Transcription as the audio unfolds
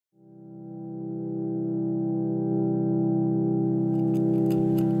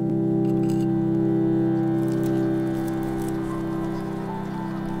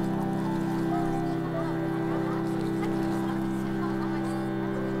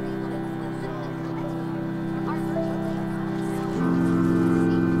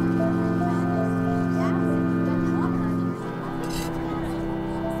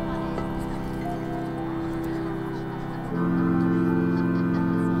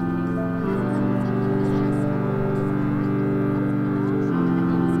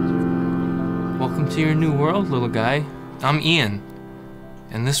to your new world, little guy. I'm Ian,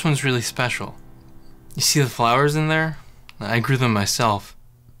 and this one's really special. You see the flowers in there? I grew them myself.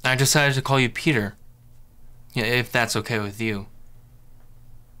 I decided to call you Peter. Yeah, if that's okay with you.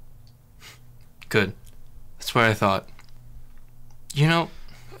 Good. That's what I thought. You know,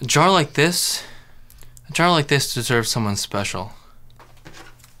 a jar like this deserves someone special.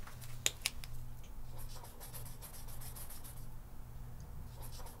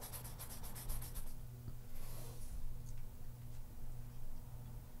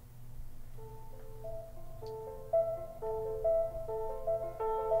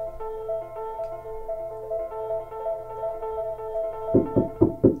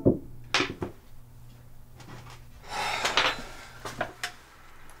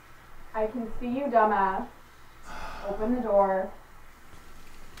 I can see you, dumbass. Open the door.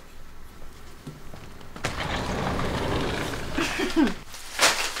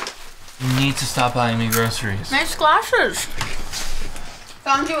 You need to stop buying me groceries. Nice glasses.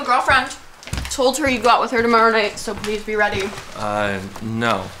 Found you a girlfriend. Told her you'd go out with her tomorrow night, so please be ready.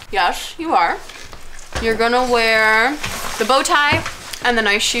 No. Yes, you are. You're gonna wear the bow tie and the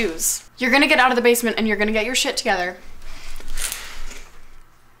nice shoes. You're gonna get out of the basement and you're gonna get your shit together.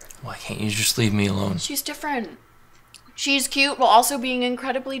 Why can't you just leave me alone? She's different. She's cute while also being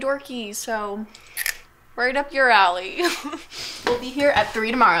incredibly dorky, so right up your alley. We'll be here at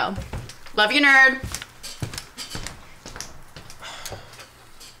 3 tomorrow. Love you, nerd.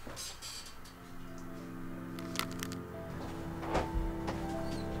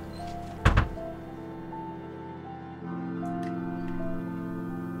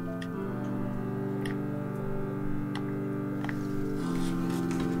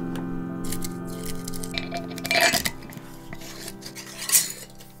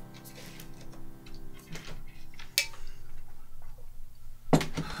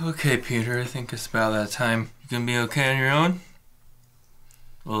 Okay, Peter, I think it's about that time. You gonna be okay on your own?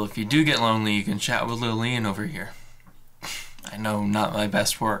 Well, if you do get lonely, you can chat with little Ian over here. I know, not my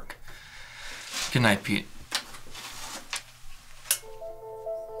best work. Good night, Pete.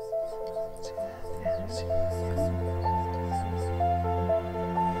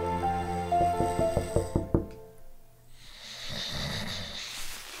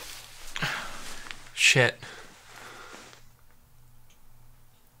 Shit.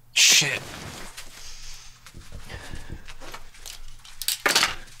 Shit.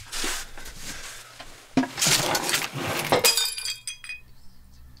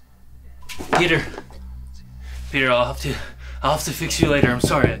 Peter, I'll have to fix you later. I'm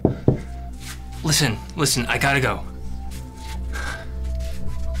sorry. Listen, I gotta go.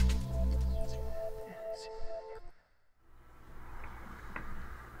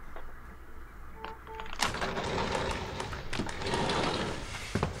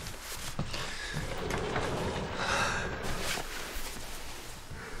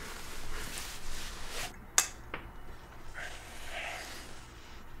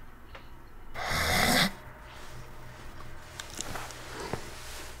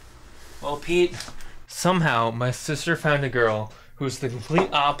 Well, Pete, somehow my sister found a girl who's the complete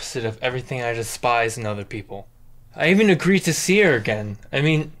opposite of everything I despise in other people. I even agreed to see her again. I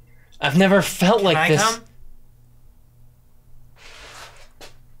mean, I've never felt like this. Can I come?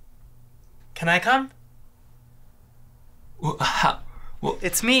 Can I come? Well, how? Well,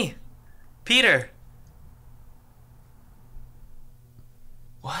 It's me, Peter.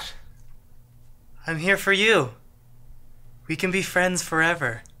 what? I'm here for you. We can be friends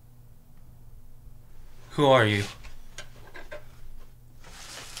forever. Who are you?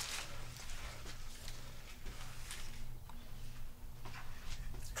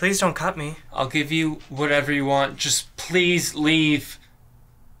 Please don't cut me. I'll give you whatever you want. Just please leave.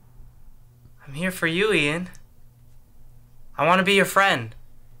 I'm here for you, Ian. I want to be your friend.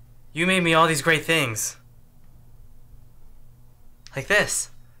 You made me all these great things. Like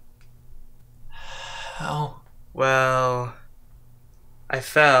this. How? Well, I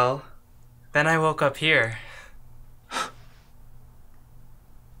fell. Then I woke up here.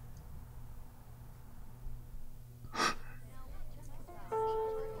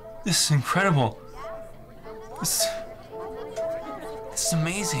 This is incredible. This is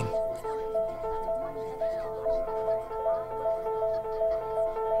amazing.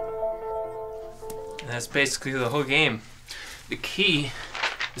 And that's basically the whole game. The key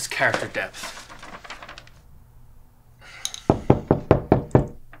is character depth.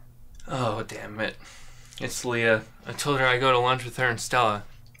 Oh, damn it. It's Leah. I told her I'd go to lunch with her and Stella.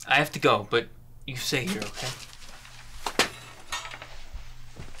 I have to go, but you stay here, okay?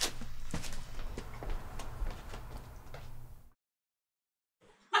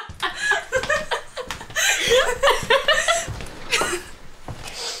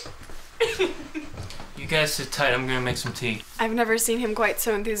 guys sit tight. I'm gonna make some tea. I've never seen him quite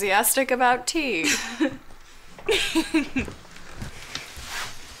so enthusiastic about tea.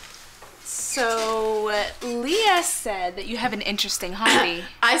 So, Leah said that you have an interesting hobby.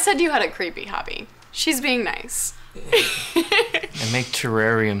 I said you had a creepy hobby. She's being nice. I make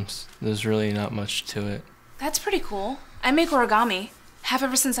terrariums. There's really not much to it. That's pretty cool. I make origami. Have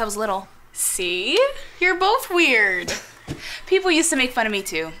ever since I was little. See? You're both weird. People used to make fun of me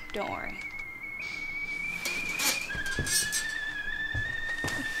too. Don't worry.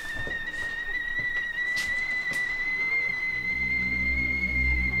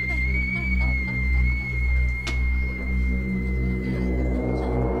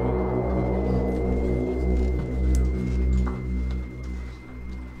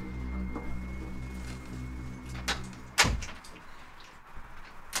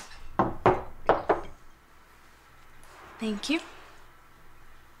 Thank you.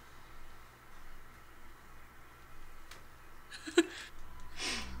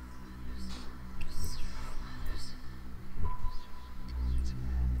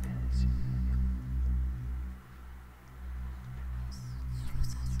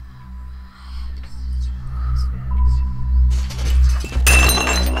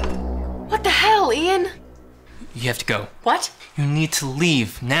 What the hell, Ian? You have to go. What? You need to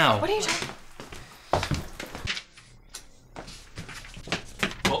leave now. What are you talking?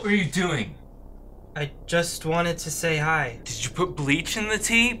 What were you doing? I just wanted to say hi. Did you put bleach in the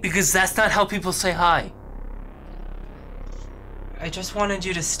tea? Because that's not how people say hi. I just wanted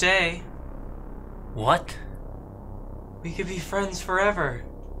you to stay. What? We could be friends forever.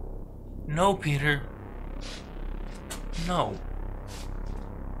 No, Peter. No.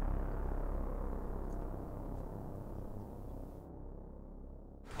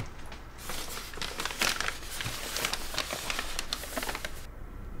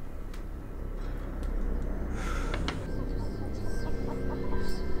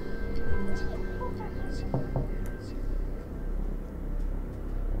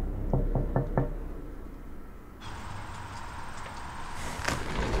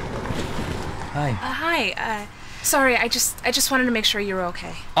 Hi. Hi. Sorry, I just wanted to make sure you were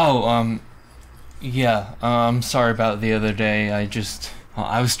okay. Oh, yeah. I'm sorry about the other day. I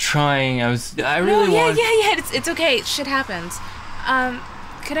was trying. I really wanted. Yeah. It's okay. Shit happens.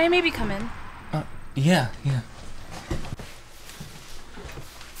 Could I maybe come in? Yeah.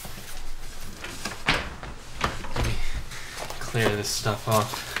 Let me clear this stuff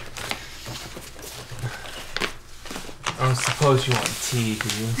off. I don't suppose you want tea, do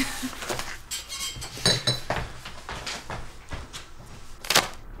you?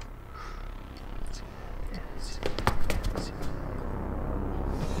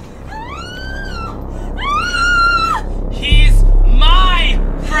 He's my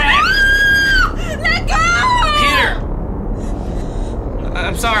friend! Let go! Peter!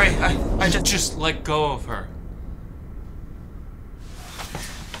 I'm sorry. I Just let go of her.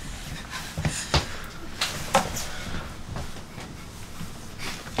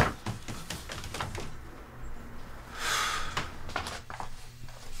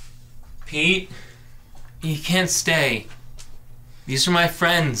 Pete, you can't stay. These are my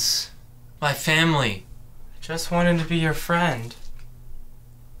friends, my family. just wanted to be your friend.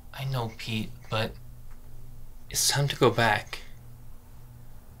 I know, Pete, but it's time to go back.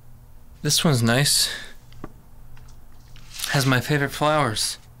 This one's nice. Has my favorite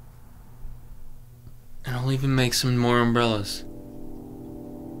flowers. And I'll even make some more umbrellas.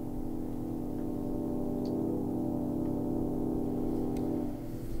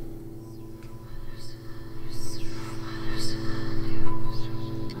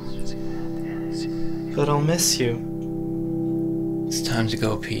 But I'll miss you. It's time to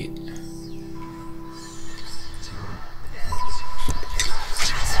go, Pete.